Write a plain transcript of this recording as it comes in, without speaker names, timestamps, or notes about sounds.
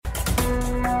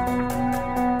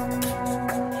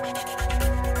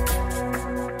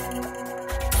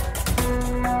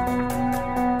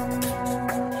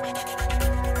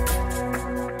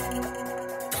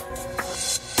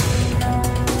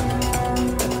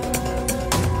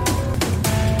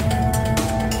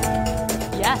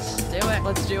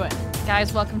do it.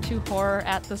 Guys, welcome to Horror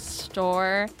at the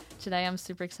Store. Today I'm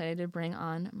super excited to bring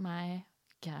on my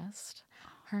guest.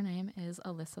 Her name is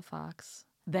Alyssa Fox.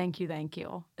 Thank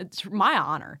you. It's my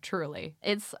honor, truly.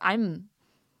 I'm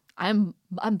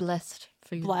blessed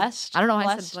for you. Blessed? I don't know why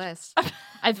I said blessed.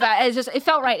 It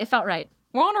felt right.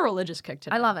 We're on a religious kick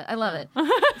today. I love it.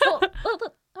 So,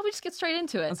 we just get straight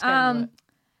into it. Let's get into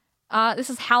it. This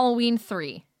is Halloween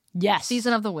 3. Yes.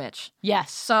 Season of the Witch.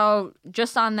 Yes. So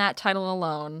just on that title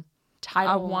alone,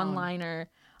 a one-liner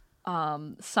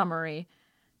summary.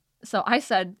 So I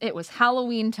said it was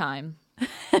Halloween time,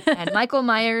 and Michael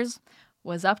Myers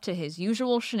was up to his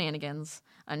usual shenanigans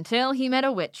until he met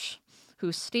a witch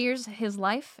who steers his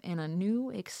life in a new,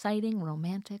 exciting,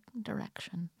 romantic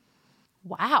direction.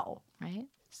 Wow. Right?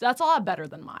 So that's a lot better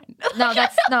than mine.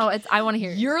 I want to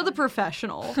hear it. You're the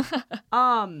professional.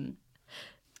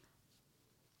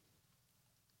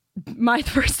 My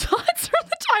first thoughts from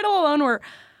the title alone were,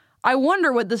 I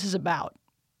wonder what this is about.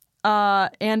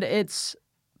 And it's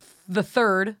the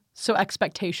third, so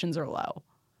expectations are low.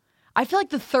 I feel like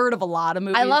the third of a lot of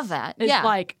movies. I love that. Is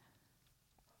like,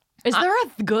 is there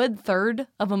a good third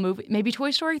of a movie? Maybe Toy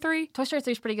Story 3? Toy Story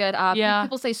 3 is pretty good. Yeah.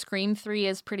 People say Scream 3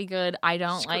 is pretty good. I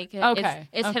don't like it. Okay.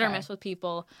 It's hit or miss with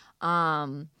people.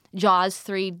 Jaws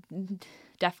 3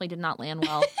 definitely did not land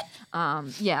well.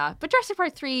 But Jurassic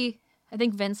Park 3, I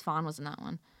think Vince Vaughn was in that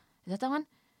one. Is that one?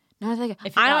 No,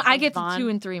 I get the 2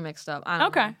 and 3 mixed up. I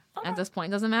don't know. At this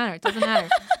point, it doesn't matter.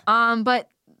 But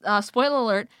spoiler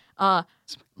alert,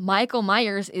 Michael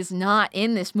Myers is not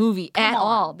in this movie at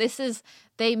all.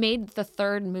 They made the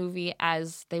third movie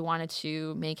as they wanted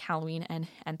to make Halloween an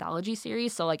anthology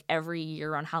series. So like every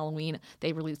year on Halloween,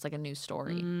 they released like a new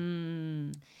story.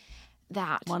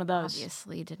 That one of those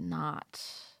obviously did not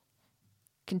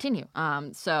continue.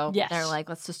 So yes. They're like,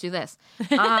 let's just do this.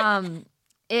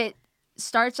 It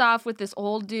starts off with this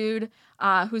old dude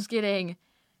who's getting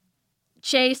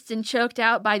chased and choked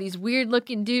out by these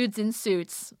weird-looking dudes in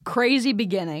suits. Crazy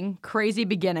beginning. What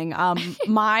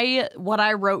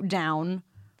I wrote down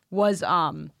was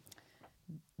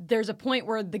there's a point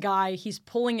where the guy, he's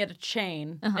pulling at a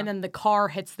chain, and then the car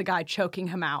hits the guy choking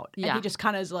him out. And he just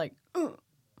kind of is like, ugh.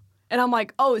 And I'm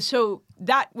like, oh, so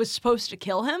that was supposed to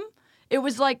kill him? It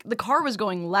was like the car was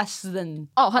going less than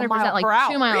 100%,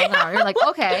 like 2 miles an hour. You're like,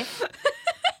 okay,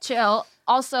 chill.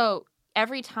 Also,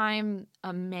 every time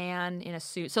a man in a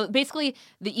suit, so basically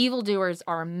the evildoers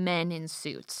are men in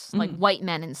suits, like white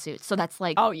men in suits. So that's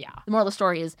like, oh yeah. The moral of the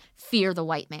story is fear the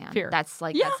white man. Fear. That's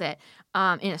it.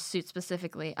 In a suit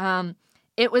specifically.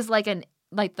 It was like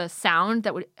the sound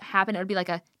that would happen. It would be like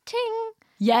a ting.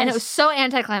 Yes. And it was so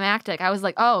anticlimactic. I was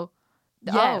like,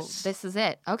 yes. This is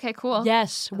it. Okay, cool.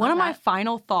 Yes. One of my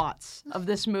final thoughts of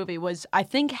this movie was, I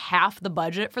think half the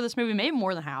budget for this movie, maybe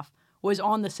more than half, was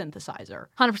on the synthesizer.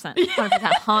 100%.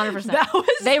 100%. That was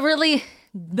they really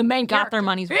the main got their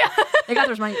money's worth. Yeah. They got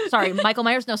their money. Sorry, Michael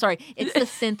Myers. No, sorry. It's the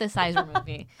synthesizer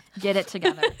movie. Get it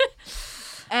together.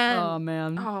 And, oh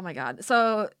man. Oh my god.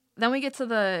 So then we get to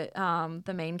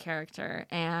the main character,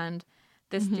 and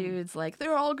this dude's like,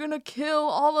 they're all gonna kill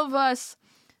all of us.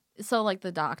 So like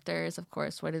the doctors, of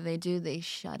course, what do? They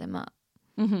shut him up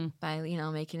by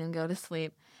making him go to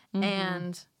sleep,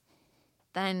 and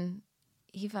then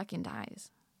he fucking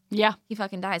dies. Yeah, he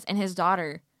fucking dies, and his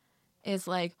daughter is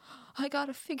like, I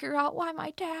gotta figure out why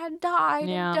my dad died.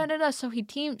 Yeah. And da-da-da.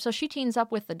 So she teams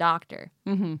up with the doctor.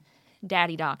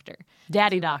 Daddy Doctor.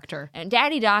 And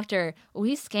Daddy Doctor,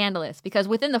 he's scandalous because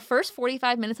within the first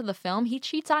 45 minutes of the film, he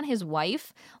cheats on his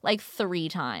wife like 3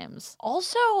 times.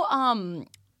 Also,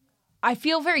 I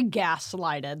feel very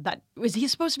gaslighted.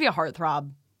 He's supposed to be a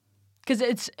heartthrob?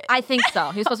 Because I think so.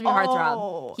 He's supposed to be a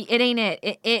heartthrob. It ain't it.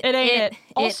 It ain't it.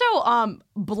 Also,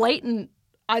 blatant.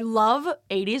 I love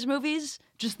 80s movies.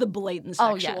 Just the blatant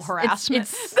sexual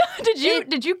harassment.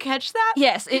 Did you catch that?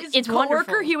 Yes, it's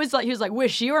coworker. Wonderful. He was like,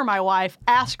 wish you were my wife.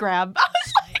 Ass grab. I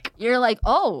was like, you're like,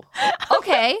 oh,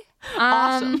 okay,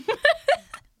 awesome.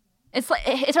 It's like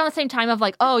it's around the same time of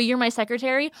like, oh, you're my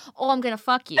secretary. Oh, I'm gonna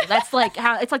fuck you. That's like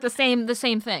how it's like the same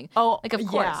thing. Oh, like of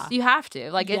course you have to.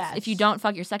 Like yes. If you don't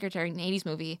fuck your secretary in an 80s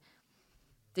movie,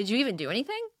 did you even do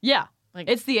anything? Yeah. Like,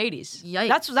 it's the 80s.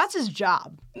 Yikes. That's his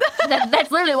job.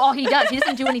 That's literally all he does. He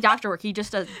doesn't do any doctor work. He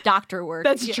just does doctor work.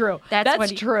 That's true.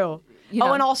 That's true.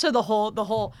 Oh, and also the whole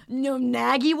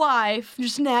naggy wife,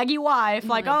 just naggy wife.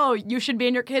 Like, oh, you should be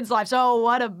in your kid's life. So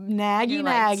what a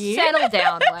naggy. Settle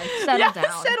down, wife.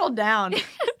 Settle down.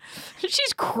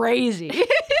 She's crazy.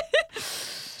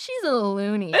 She's a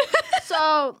loony.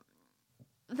 So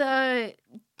the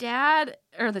daddy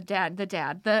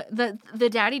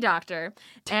doctor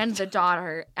and the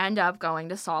daughter end up going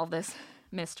to solve this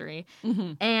mystery.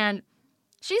 And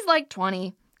she's like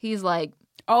 20. He's like,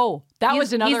 oh, that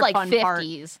was another he's like fun 50s. part.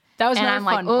 That was and another I'm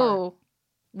fun like, part. oh,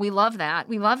 we love that.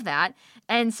 We love that.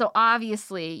 And so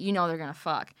obviously, they're going to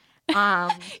fuck.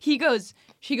 She goes,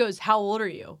 how old are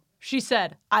you? She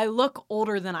said, I look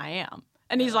older than I am.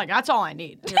 And he's like, that's all I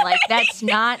need. You're like, that's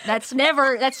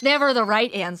never the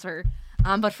right answer.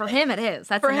 But for him, it is.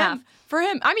 That's enough. For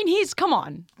him, I mean, he's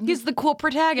the cool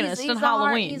protagonist in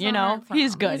Halloween,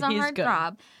 He's good. He's a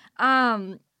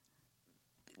heartthrob.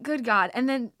 Good God. And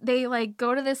then they like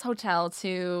go to this hotel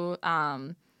to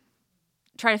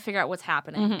try to figure out what's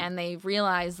happening. And they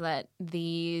realize that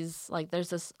there's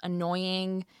this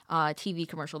annoying TV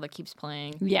commercial that keeps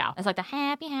playing. Yeah. It's like the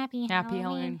happy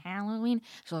Halloween.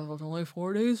 So it's only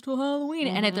 4 days till Halloween.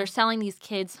 And they're selling these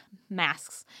kids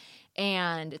masks.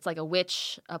 And it's like a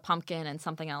witch, a pumpkin, and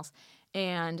something else.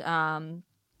 And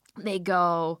they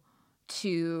go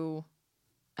to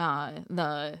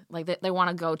they want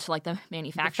to go to like the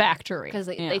factory because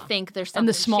they think there's something in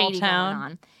the small shady town. going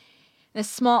on. The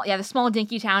small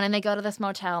dinky town, and they go to this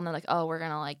motel, and they're like, oh, we're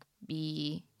gonna like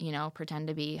be, pretend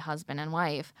to be husband and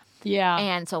wife. Yeah.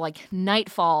 And so like night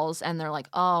falls, and they're like,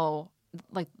 oh,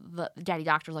 like the daddy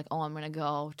doctor's like, oh, I'm gonna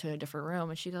go to a different room,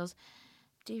 and she goes,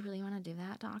 do you really want to do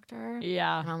that, doctor?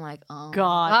 Yeah. And I'm like, oh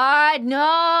God,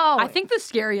 no. I think the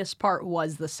scariest part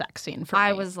was the sex scene for me.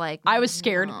 I was like, I was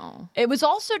scared. No. It was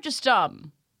also just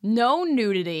no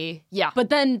nudity. Yeah. But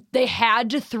then they had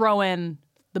to throw in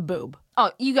the boob. Oh,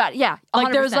 you got 100%.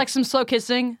 Like there was like some slow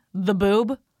kissing, the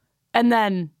boob, and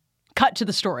then cut to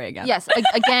the story again. Yes.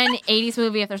 Again, 80s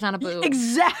movie if there's not a boob.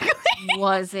 Exactly.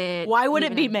 Was it? Why would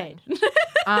it be made?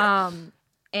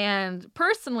 And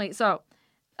personally, so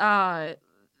I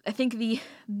think the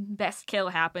best kill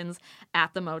happens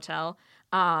at the motel.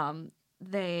 More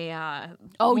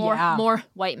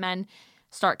white men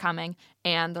start coming,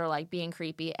 and they're like being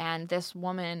creepy, and this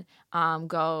woman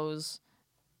goes,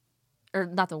 or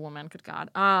not the woman, good God,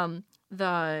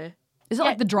 Is it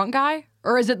like the drunk guy,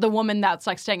 or is it the woman that's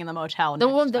like staying in the motel? The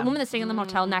woman that's staying in the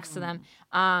motel next to them.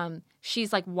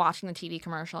 She's like watching the TV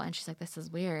commercial, and she's like, "This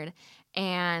is weird,"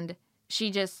 and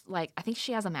she just like, I think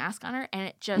she has a mask on her, and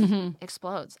it just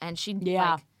explodes, and she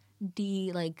melts.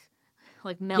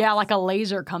 Yeah, like a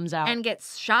laser comes out and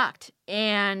gets shocked,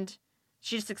 and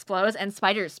she just explodes, and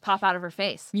spiders pop out of her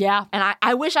face. Yeah. And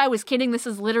I wish I was kidding. This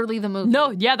is literally the movie.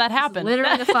 No, yeah, that happened.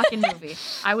 Literally the fucking movie.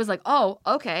 I was like, oh,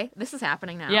 okay, this is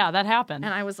happening now. Yeah, that happened.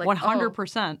 And I was like,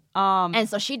 100%. And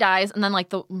so she dies, and then like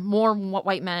the more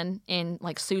white men in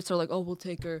like suits are like, oh, we'll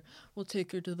take her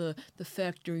to the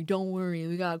factory. Don't worry,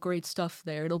 we got great stuff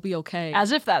there. It'll be okay.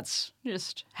 As if that's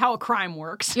just how a crime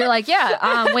works. You're like,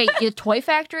 yeah, wait, a toy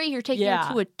factory? You're taking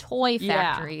her to a toy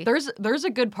factory. Yeah. There's a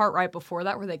good part right before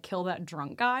that where they kill that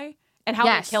drunk guy, and how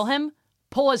they kill him,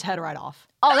 pull his head right off.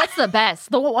 Oh, that's the best.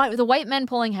 The white men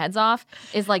pulling heads off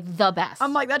is like the best.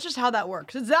 I'm like, that's just how that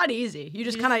works. It's that easy. You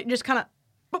just kind of.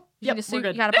 Yep, we're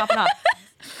good. You gotta pop it off.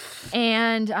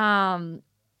 And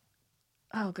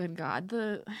oh, good God,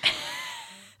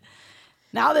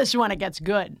 now this is when it gets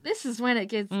good. This is when it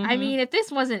gets. I mean, if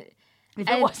it wasn't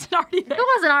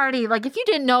already, like if you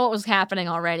didn't know what was happening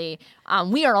already,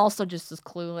 we are also just as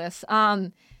clueless.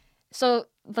 So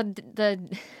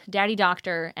the daddy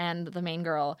doctor and the main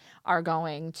girl are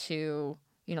going to,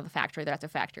 the factory. They're at the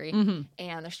factory, and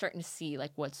they're starting to see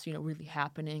like what's really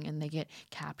happening, and they get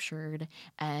captured,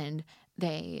 and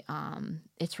they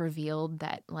it's revealed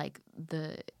that like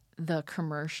the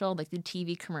commercial, like the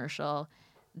TV commercial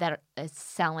that is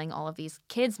selling all of these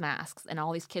kids masks, and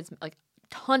all these kids, like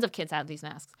tons of kids have these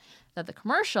masks, that the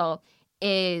commercial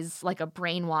is like a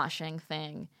brainwashing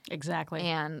thing. Exactly.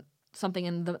 And something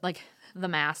in the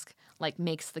mask like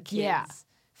makes the kids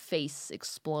face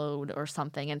explode or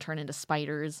something and turn into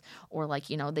spiders, or like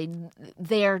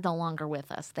they're no longer with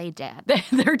us. They dead.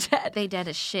 They're dead. They dead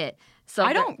as shit. So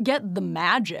I don't get the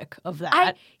magic of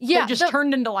that. They just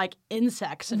turned into like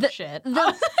insects and shit.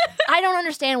 I don't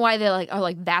understand why they're like, oh,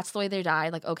 like that's the way they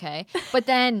died. Like, okay, but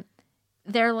then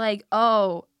they're like,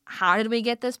 oh, how did we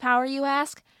get this power, you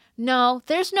ask? No,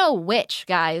 there's no witch,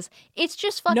 guys. It's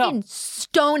just fucking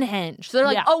Stonehenge. So they're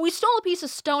like, oh, we stole a piece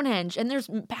of Stonehenge, and there's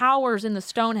powers in the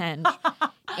Stonehenge.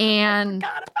 And I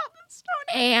forgot about the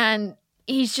Stonehenge. And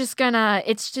he's just gonna,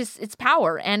 it's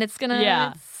power, and it's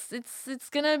gonna, it's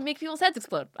gonna make people's heads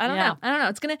explode. I don't know.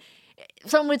 It's gonna,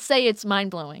 some would say it's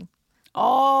mind-blowing.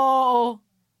 Oh.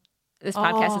 This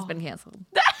podcast has been canceled.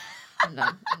 I'm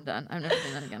done. I'm never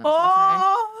doing that again.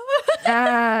 I'm so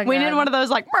sorry. We need one of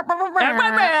those like.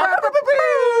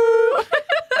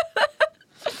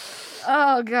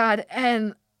 Oh God,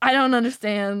 and I don't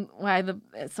understand why the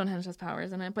Stonehenge has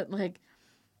powers in it, but like,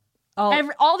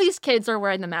 All these kids are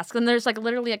wearing the masks, and there's like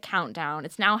literally a countdown.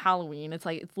 It's now Halloween. It's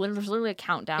like literally a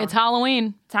countdown. It's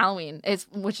Halloween. It's Halloween.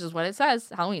 Which is what it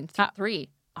says. Halloween 3.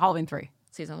 Halloween 3.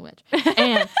 Season of the Witch.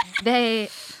 And they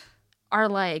are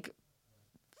like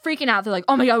freaking out. They're like,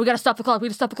 "Oh my god, we gotta stop the clock. We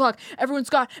gotta stop the clock. Everyone's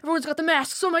got the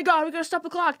masks. Oh my god, we gotta stop the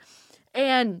clock."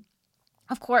 And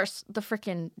of course, the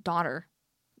freaking daughter,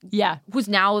 who's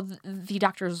now the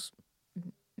doctor's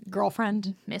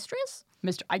girlfriend, mistress,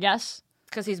 I guess.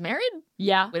 Because he's married?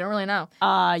 Yeah. We don't really know.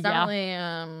 Yeah.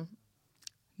 Really,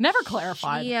 never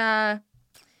clarified.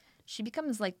 She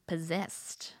becomes like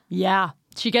possessed. Yeah.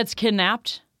 She gets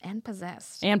kidnapped. And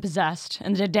possessed.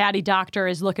 And the daddy doctor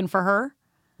is looking for her.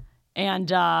 And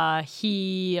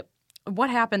what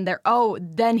happened there? Oh,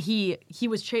 then he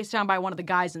was chased down by one of the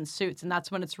guys in suits. And that's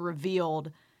when it's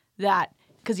revealed that,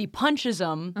 because he punches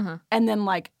him and then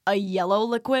like a yellow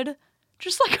liquid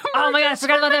just like oh my god, I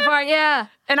forgot about that part. Yeah.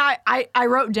 And I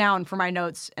wrote down for my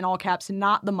notes in all caps,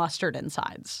 not the mustard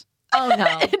insides. Oh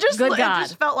no. It just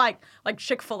felt like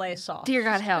Chick-fil-A sauce. Dear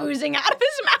God, help. Oozing out of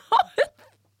his mouth.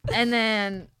 And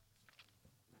then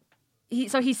he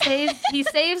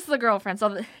saves the girlfriend. So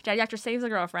the daddy doctor saves the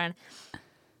girlfriend.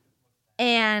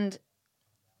 And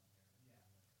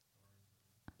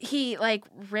he like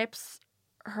rips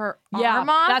her arm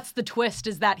off. That's the twist,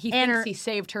 is that he thinks he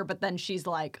saved her, but then she's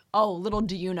like, "Oh, little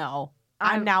do you know,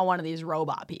 I'm now one of these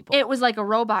robot people." It was like a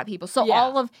robot people. So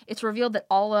it's revealed that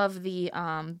all of the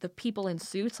people in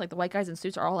suits, like the white guys in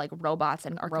suits, are all like robots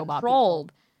and are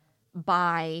controlled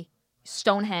by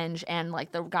Stonehenge and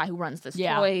like the guy who runs this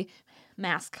toy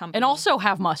mask company. And also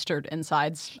have mustard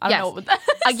insides. I don't know.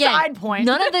 Again, side point.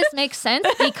 None of this makes sense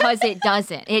because it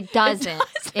doesn't. It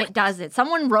doesn't.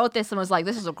 Someone wrote this and was like,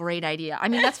 "This is a great idea." I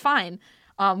mean, that's fine.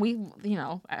 I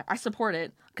support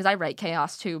it because I write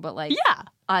chaos too. But like,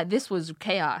 this was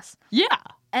chaos. Yeah.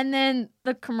 And then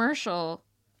the commercial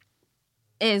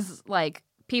is like,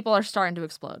 people are starting to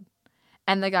explode,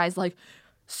 and the guy's like,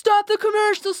 "Stop the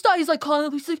commercial! Stop!" He's like calling the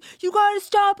police, like, "You gotta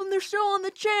stop them! They're still on the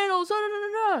channels!"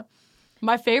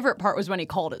 My favorite part was when he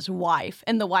called his wife,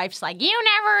 and the wife's like, "You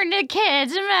never into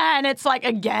kids," and it's like,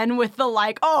 again with the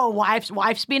like, "Oh,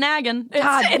 wife's be nagging." It's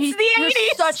the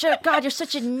 80s. You're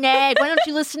such a nag. Why don't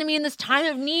you listen to me in this time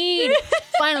of need?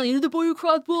 Finally, you're the boy who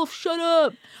cried wolf. Shut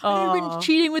up. I've been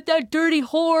cheating with that dirty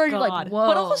whore. You're like, whoa.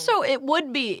 But also, it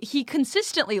would be, he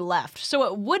consistently left, so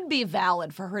it would be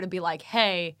valid for her to be like,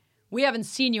 "Hey, we haven't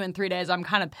seen you in 3 days. I'm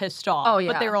kind of pissed off." Oh,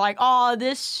 yeah. But they were like, "Oh,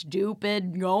 this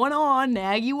stupid going on,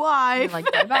 naggy wife."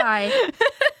 Like, bye-bye.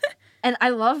 And I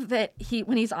love that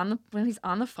when he's on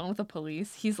the phone with the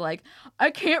police, he's like,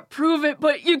 "I can't prove it,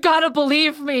 but you gotta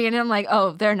believe me." And I'm like,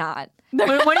 oh, they're not.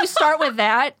 When you start with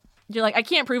that, you're like, "I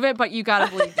can't prove it, but you gotta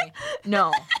believe me."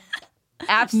 No.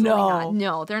 Absolutely not.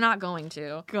 No, they're not going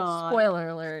to. God. Spoiler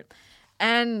alert.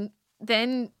 And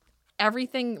then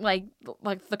everything, like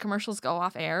the commercials go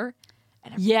off air,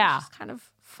 and everything's just kind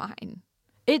of fine.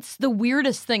 It's the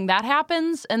weirdest thing that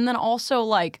happens, and then also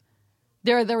like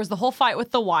there was the whole fight with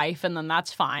the wife, and then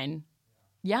that's fine.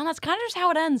 Yeah, and that's kind of just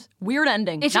how it ends. Weird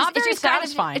ending. It's not very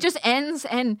satisfying. It just ends,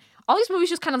 and all these movies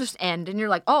just kind of just end, and you're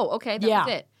like, oh, okay, that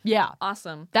was it. Yeah,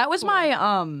 awesome. That was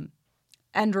my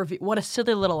end review. What a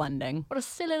silly little ending. What a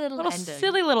silly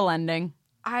little ending.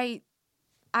 I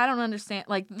don't understand.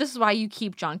 Like, this is why you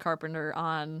keep John Carpenter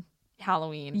on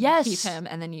Halloween. Yes. Keep him,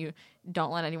 and then you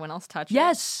don't let anyone else touch it.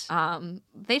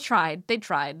 They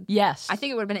tried. Yes. I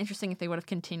think it would have been interesting if they would have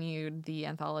continued the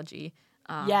anthology.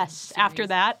 Yes. Series. After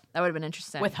that. That would have been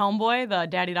interesting. With Homeboy, the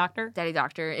daddy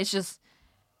doctor. It's just,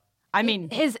 I mean,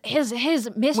 his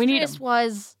mistress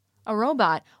was a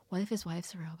robot. What if his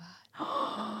wife's a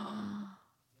robot?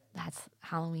 That's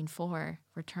Halloween 4,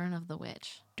 Return of the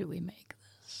Witch. Do we make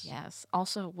this? Yes.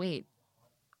 Also, wait.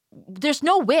 There's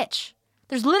no witch.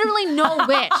 There's literally no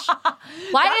witch.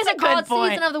 Why is it called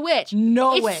Season of the Witch?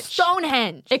 No witch. It's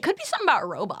Stonehenge. It could be something about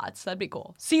robots. That'd be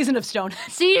cool. Season of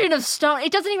Stonehenge. Season of Stone.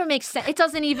 It doesn't even make sense. It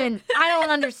doesn't even. I don't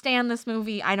understand this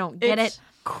movie. I don't get it.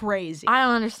 Crazy. I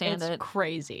don't understand it. It's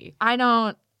crazy. I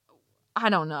don't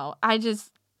know.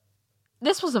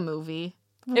 This was a movie.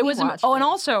 It was. And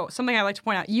also something I like to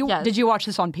point out. Did you watch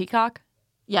this on Peacock?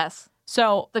 Yes.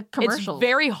 So the commercials. It's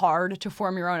very hard to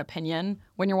form your own opinion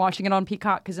when you're watching it on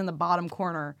Peacock, because in the bottom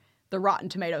corner, the Rotten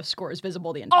Tomatoes score is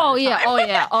visible the entire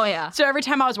time. Oh yeah. So every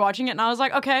time I was watching it, and I was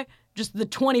like, okay, just the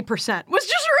 20% was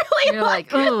just really You're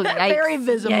like ooh, very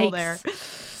visible there.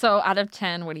 So out of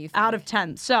 10, what do you think? Out of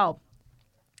 10. So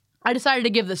I decided to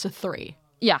give this a 3.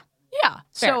 Yeah. Yeah.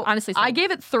 Fair. So honestly, I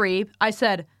gave it 3. I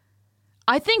said,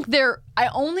 I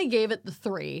only gave it the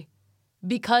 3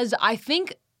 because I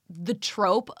think the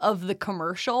trope of the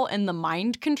commercial and the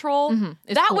mind control.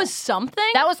 It's That cool. was something.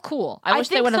 That was cool. I wish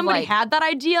think they would have somebody had that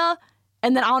idea,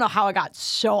 and then I don't know how it got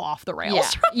so off the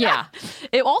rails. Yeah.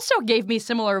 It also gave me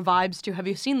similar vibes to, have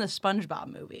you seen the SpongeBob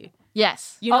movie?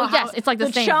 Yes. You know yes. It's like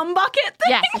the same. chum bucket thing?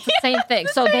 Yes, it's the same thing.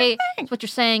 So what you're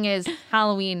saying is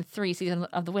Halloween 3 Season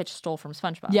of the Witch stole from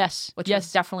SpongeBob. Yes. Which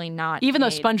is definitely not. Even though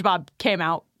made. SpongeBob came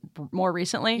out more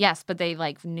recently. Yes, but they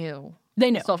like knew.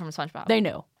 They knew. Stole from SpongeBob. They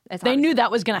knew. It's They obvious. knew that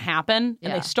was going to happen,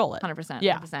 and they stole it. 100%.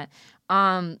 Yeah.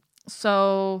 100%.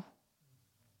 So.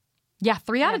 Yeah,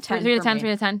 3 out of 10. 3 to 10, 3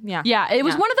 to 10. Yeah. Yeah, it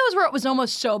was one of those where it was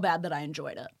almost so bad that I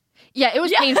enjoyed it. Yeah, it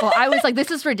was painful. I was like,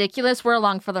 this is ridiculous. We're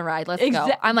along for the ride. Let's go.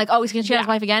 I'm like, oh, he's going to cheat on his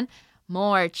wife again?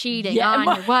 More cheating on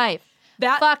your wife.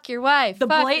 Fuck your wife. The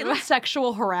blatant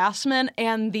sexual harassment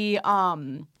and the,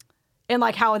 and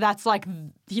like how that's like,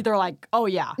 they're like, oh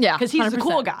yeah. Yeah. Because he's 100%. the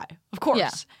cool guy, of course. Yeah.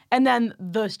 And then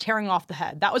those tearing off the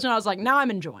head. That was when I was like, now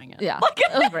I'm enjoying it. Yeah. Like,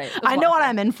 it was great. It was I know what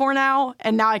I'm in for now,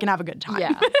 and now I can have a good time.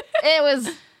 Yeah. It was.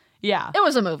 Yeah. It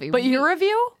was a movie. But your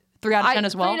review? 3 out of 10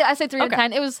 as well? I say 3 out of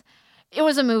 10. It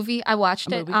was a movie. I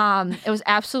watched it. It was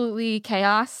absolutely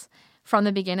chaos from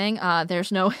the beginning.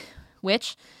 There's no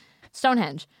witch.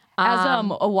 Stonehenge. As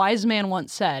a wise man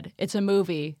once said, it's a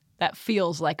movie that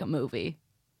feels like a movie.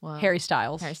 Whoa. Harry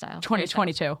Styles.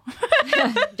 2022.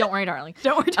 Don't worry, darling.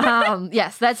 Don't worry, darling.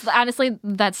 Yes, that's honestly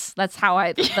that's how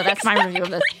that's my review of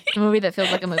this. It's a movie that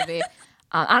feels like a movie.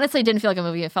 Honestly, it didn't feel like a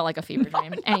movie. It felt like a fever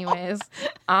dream. Anyways,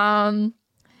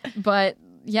 but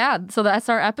yeah, so that's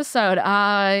our episode.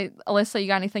 Alyssa, you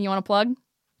got anything you want to plug?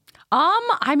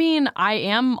 I mean, I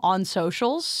am on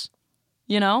socials,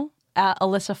 at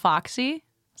Alyssa Foxy.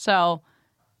 So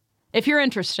if you're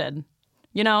interested,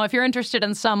 if you're interested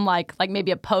in some like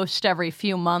maybe a post every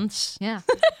few months. Yeah.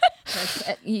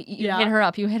 You hit her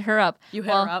up. You hit her up. You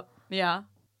hit her up. Yeah.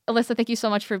 Alyssa, thank you so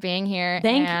much for being here.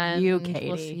 Thank you, Katie.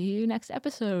 We'll see you next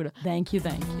episode. Thank you.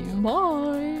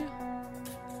 Bye.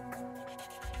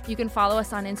 You can follow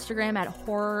us on Instagram at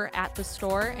Horror at the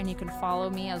Store, and you can follow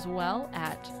me as well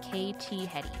at KT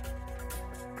Hetty.